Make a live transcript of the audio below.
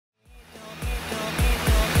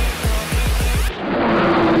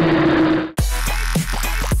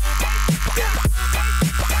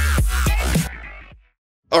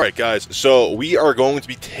Alright guys, so we are going to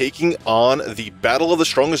be taking on the Battle of the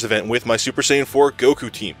Strongest event with my Super Saiyan 4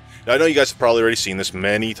 Goku team. Now I know you guys have probably already seen this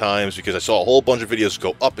many times because I saw a whole bunch of videos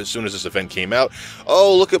go up as soon as this event came out.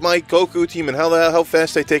 Oh, look at my Goku team and how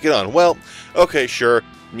fast they take it on. Well, okay, sure.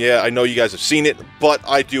 Yeah, I know you guys have seen it, but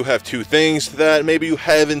I do have two things that maybe you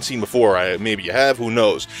haven't seen before. Maybe you have, who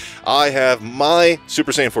knows. I have my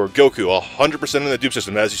Super Saiyan 4 Goku 100% in the dupe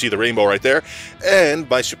system, as you see the rainbow right there, and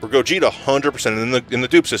my Super Gogeta 100% in the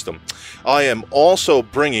dupe system. I am also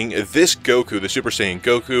bringing this Goku, the Super Saiyan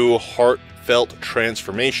Goku Heartfelt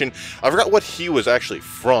Transformation. I forgot what he was actually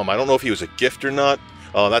from. I don't know if he was a gift or not.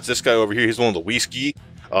 That's this guy over here. He's one of the Whiskey.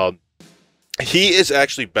 He is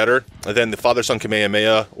actually better than the Father-Son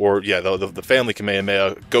Kamehameha, or yeah, the family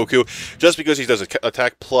Kamehameha Goku, just because he does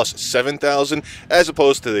attack plus 7,000, as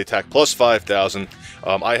opposed to the attack plus 5,000.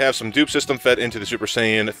 I have some dupe system fed into the Super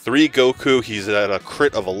Saiyan 3 Goku. He's at a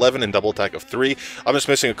crit of 11 and double attack of 3. I'm just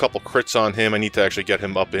missing a couple crits on him. I need to actually get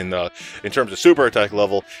him up in terms of super attack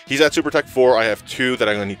level. He's at super attack 4. I have 2 that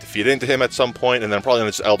I'm going to need to feed into him at some point, and then I'm probably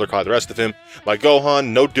going to just Elder Kai the rest of him. My Gohan,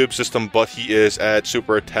 no dupe system, but he is at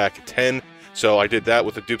super attack 10. So I did that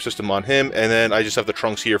with the dupe system on him, and then I just have the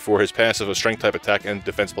Trunks here for his passive of strength type attack and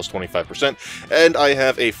defense plus 25%. And I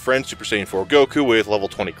have a friend Super Saiyan 4 Goku with level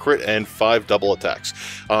 20 crit and 5 double attacks.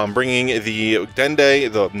 Bringing the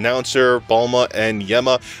Dende, the Announcer, Bulma, and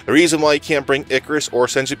Yema. The reason why you can't bring Icarus or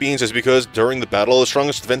Senzu Beans is because during the Battle of the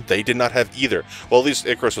Strongest event, they did not have either. Well, at least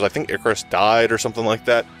Icarus was, I think Icarus died or something like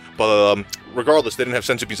that. But regardless, they didn't have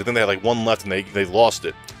Senzu Beans. I think they had like one left and they lost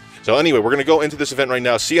it. So anyway, we're going to go into this event right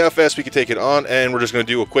now, see how fast we can take it on, and we're just going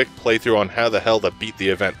to do a quick playthrough on how the hell to beat the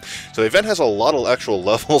event. So the event has a lot of actual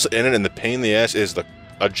levels in it, and the pain in the ass is the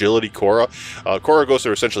agility Coora. Coora goes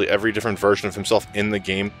through essentially every different version of himself in the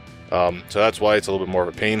game, so that's why it's a little bit more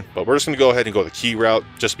of a pain. But we're just going to go ahead and go the key route,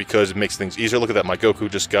 just because it makes things easier. Look at that, my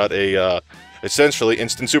Goku just got a essentially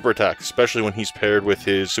instant super attack, especially when he's paired with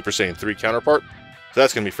his Super Saiyan 3 counterpart. So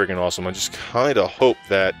that's going to be freaking awesome. I just kind of hope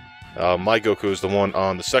that my Goku is the one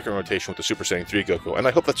on the second rotation with the Super Saiyan 3 Goku. And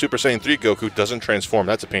I hope that Super Saiyan 3 Goku doesn't transform.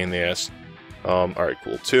 That's a pain in the ass. Alright,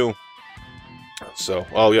 cool. 2. So,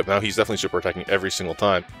 oh, yep, now he's definitely super attacking every single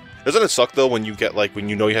time. Doesn't it suck, though, when you get, like, when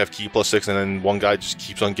you know you have ki plus 6 and then one guy just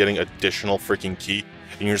keeps on getting additional freaking ki?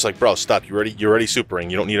 And you're just like, bro, stop. You're already supering.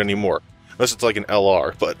 You don't need any more. Unless it's like an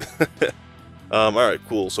LR, but... alright,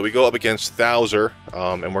 cool. So we go up against Thouser,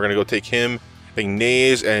 and we're going to go take him. I think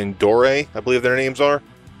Naze and Dore, I believe their names are.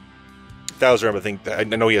 Thouser, I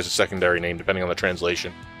know he has a secondary name depending on the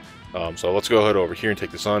translation. So let's go ahead over here and take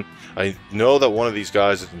this on. I know that one of these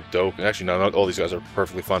guys is dope. Actually, no, not all these guys are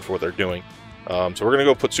perfectly fine for what they're doing. So we're going to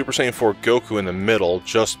go put Super Saiyan 4 Goku in the middle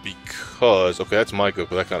just because... Okay, that's my Goku.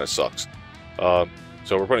 That kind of sucks.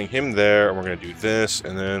 So we're putting him there, and we're going to do this,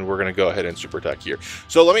 and then we're going to go ahead and super attack here.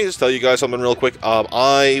 So let me just tell you guys something real quick.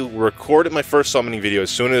 I recorded my first summoning video as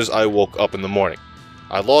soon as I woke up in the morning.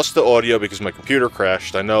 I lost the audio because my computer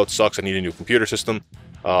crashed. I know it sucks, I need a new computer system,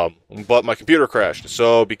 but my computer crashed.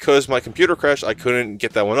 So because my computer crashed, I couldn't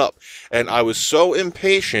get that one up. And I was so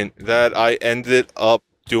impatient that I ended up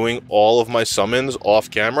doing all of my summons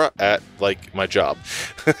off camera at, like, my job.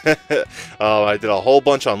 I did a whole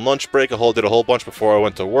bunch on lunch break, did a whole bunch before I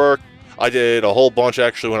went to work. I did a whole bunch,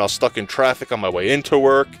 actually, when I was stuck in traffic on my way into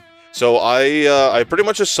work. So I pretty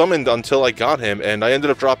much just summoned until I got him, and I ended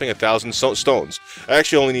up dropping 1,000 stones. I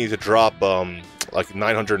actually only needed to drop like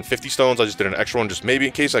 950 stones. I just did an extra one just maybe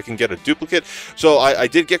in case I can get a duplicate. So I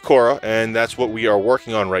did get Coora, and that's what we are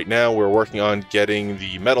working on right now. We're working on getting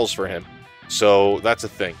the medals for him. So that's a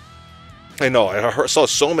thing. I know, I saw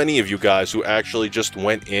so many of you guys who actually just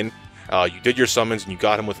went in. You did your summons, and you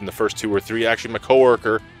got him within the first 2 or 3. Actually, my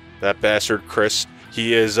coworker, that bastard Chris,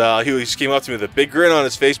 he just came up to me with a big grin on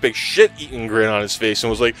his face, big shit-eating grin on his face, and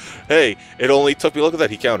was like, hey, it only took me, look at that,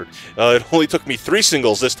 he countered. It only took me 3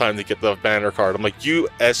 singles this time to get the banner card. I'm like, you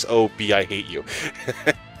SOB, I hate you.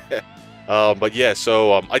 But yeah,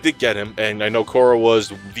 so I did get him, and I know Coora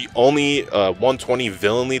was the only 120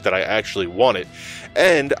 villainly that I actually wanted.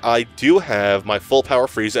 And I do have my full power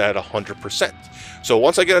Frieza at 100%. So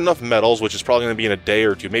once I get enough medals, which is probably going to be in a day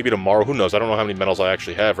or two, maybe tomorrow, who knows, I don't know how many medals I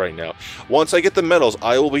actually have right now. Once I get the medals,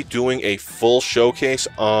 I will be doing a full showcase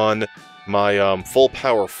on my full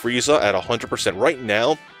power Frieza at 100%. Right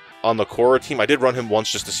now, on the Coora team, I did run him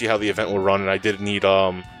once just to see how the event would run, and I did need,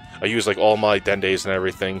 I used like all my Dendes and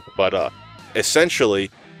everything, but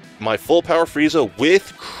essentially, my full power Frieza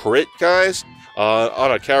with crit, guys,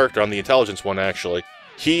 on a character, on the intelligence one actually,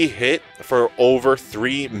 he hit for over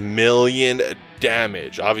 3 million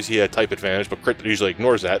damage. Obviously, he had type advantage, but crit usually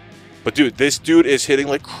ignores that. But dude, this dude is hitting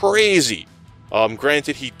like crazy.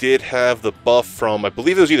 Granted, he did have the buff from, I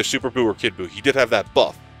believe it was either Super Boo or Kid Boo. He did have that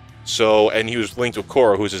buff. So, and he was linked with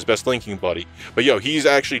Coora, who's his best linking buddy. But yo, he's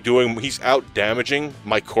out damaging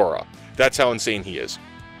my Coora. That's how insane he is.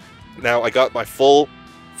 Now, I got my full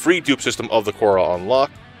free dupe system of the Coora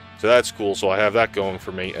unlocked. So that's cool. So I have that going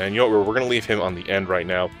for me. And you know what, we're going to leave him on the end right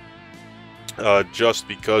now. Just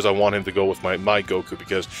because I want him to go with my Goku.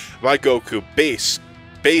 Because my Goku, base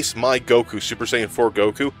my Goku, Super Saiyan 4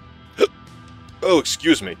 Goku. Oh,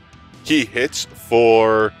 excuse me. He hits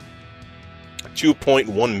for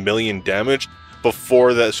 2.1 million damage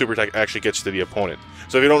before that super attack actually gets to the opponent.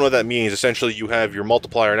 So if you don't know what that means, essentially you have your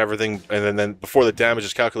multiplier and everything, and then before the damage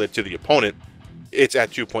is calculated to the opponent, it's at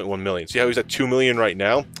 2.1 million. See how he's at 2 million right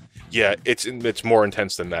now? Yeah, it's more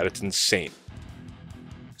intense than that. It's insane.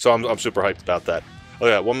 So I'm super hyped about that. Oh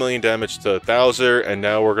yeah, 1 million damage to Bowser, and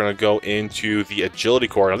now we're gonna go into the agility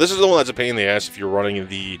core. Now this is the one that's a pain in the ass if you're running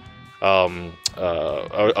the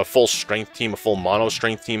a full strength team, a full mono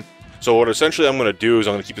strength team. So what essentially I'm going to do is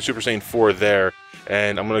I'm going to keep the Super Saiyan 4 there,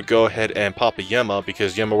 and I'm going to go ahead and pop a Yema,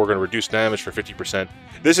 because Yema we're going to reduce damage for 50%.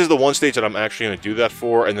 This is the one stage that I'm actually going to do that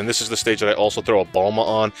for, and then this is the stage that I also throw a Bulma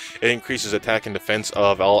on. It increases attack and defense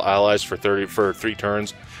of all allies for 3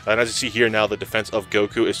 turns. And as you see here now, the defense of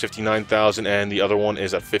Goku is 59,000, and the other one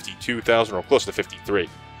is at 52,000, or close to 53.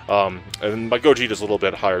 And my Gogeta is a little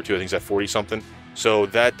bit higher too, I think it's at 40-something. So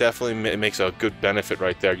that definitely makes a good benefit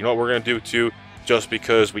right there. You know what we're going to do too? Just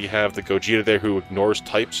because we have the Gogeta there who ignores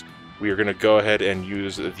types, we are going to go ahead and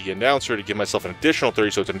use the announcer to give myself an additional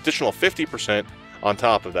 30, so it's an additional 50% on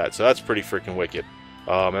top of that. So that's pretty freaking wicked.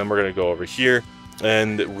 And we're going to go over here,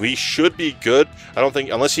 and we should be good. I don't think,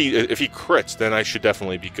 unless if he crits, then I should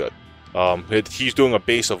definitely be good. He's doing a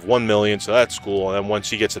base of 1 million, so that's cool. And then once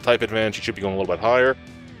he gets the type advantage, he should be going a little bit higher.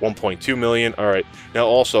 1.2 million. All right. Now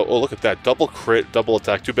also, oh, look at that. Double crit, double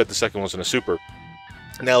attack. Too bad the second wasn't a super.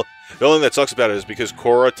 Now, the only thing that sucks about it is because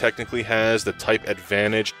Coora technically has the type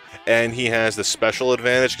advantage, and he has the special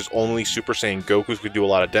advantage because only Super Saiyan Gokus could do a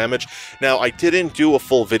lot of damage. Now, I didn't do a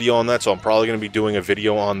full video on that, so I'm probably going to be doing a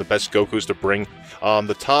video on the best Gokus to bring.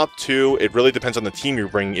 The top 2, it really depends on the team you're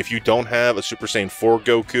bringing. If you don't have a Super Saiyan 4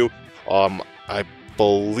 Goku, I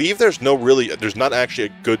believe there's not actually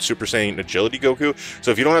a good Super Saiyan Agility Goku.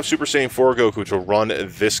 So if you don't have Super Saiyan 4 Goku to run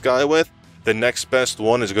this guy with, the next best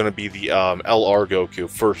one is going to be the LR Goku,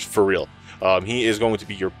 for real. He is going to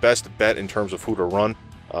be your best bet in terms of who to run.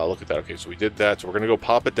 Look at that. Okay, so we did that. So we're going to go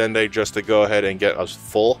Papa Dende just to go ahead and get us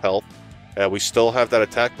full health. We still have that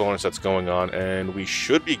attack bonus that's going on, and we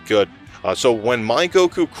should be good. So when my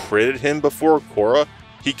Goku critted him before Coora,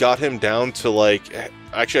 he got him down to like...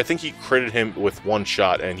 Actually, I think he critted him with 1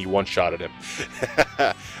 shot, and he one-shotted him.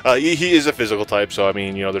 He is a physical type, so I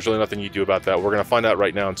mean, you know, there's really nothing you do about that. We're going to find out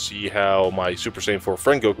right now and see how my Super Saiyan 4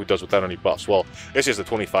 friend Goku does without any buffs. Well, I guess he has a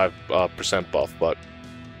 25% buff, but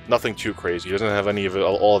nothing too crazy. He doesn't have any of it,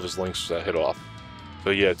 all of his links hit off. So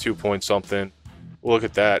yeah, 2 point something. Look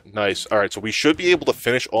at that. Nice. All right, so we should be able to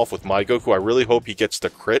finish off with my Goku. I really hope he gets the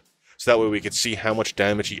crit, so that way we can see how much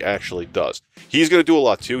damage he actually does. He's going to do a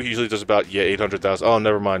lot too. He usually does about, yeah, 800,000. Oh,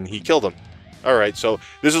 never mind. He killed him. Alright, so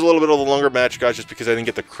this is a little bit of a longer match, guys, just because I didn't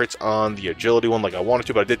get the crits on the agility one like I wanted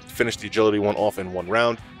to, but I did finish the agility one off in 1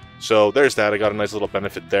 round. So there's that. I got a nice little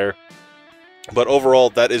benefit there. But overall,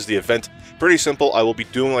 that is the event. Pretty simple. I will be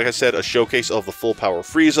doing, like I said, a showcase of the full power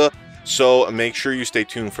Frieza. So make sure you stay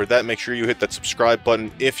tuned for that. Make sure you hit that subscribe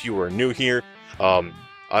button if you are new here.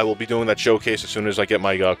 I will be doing that showcase as soon as I get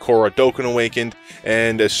my Coora Dokkan awakened,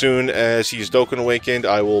 and as soon as he's Dokkan awakened,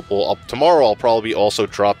 tomorrow I'll probably be also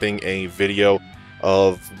dropping a video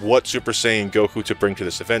of what Super Saiyan Goku to bring to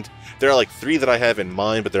this event. There are like 3 that I have in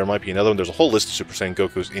mind, but there might be another one. There's a whole list of Super Saiyan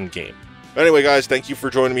Gokus in-game. Anyway, guys, thank you for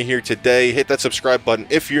joining me here today. Hit that subscribe button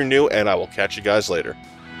if you're new, and I will catch you guys later.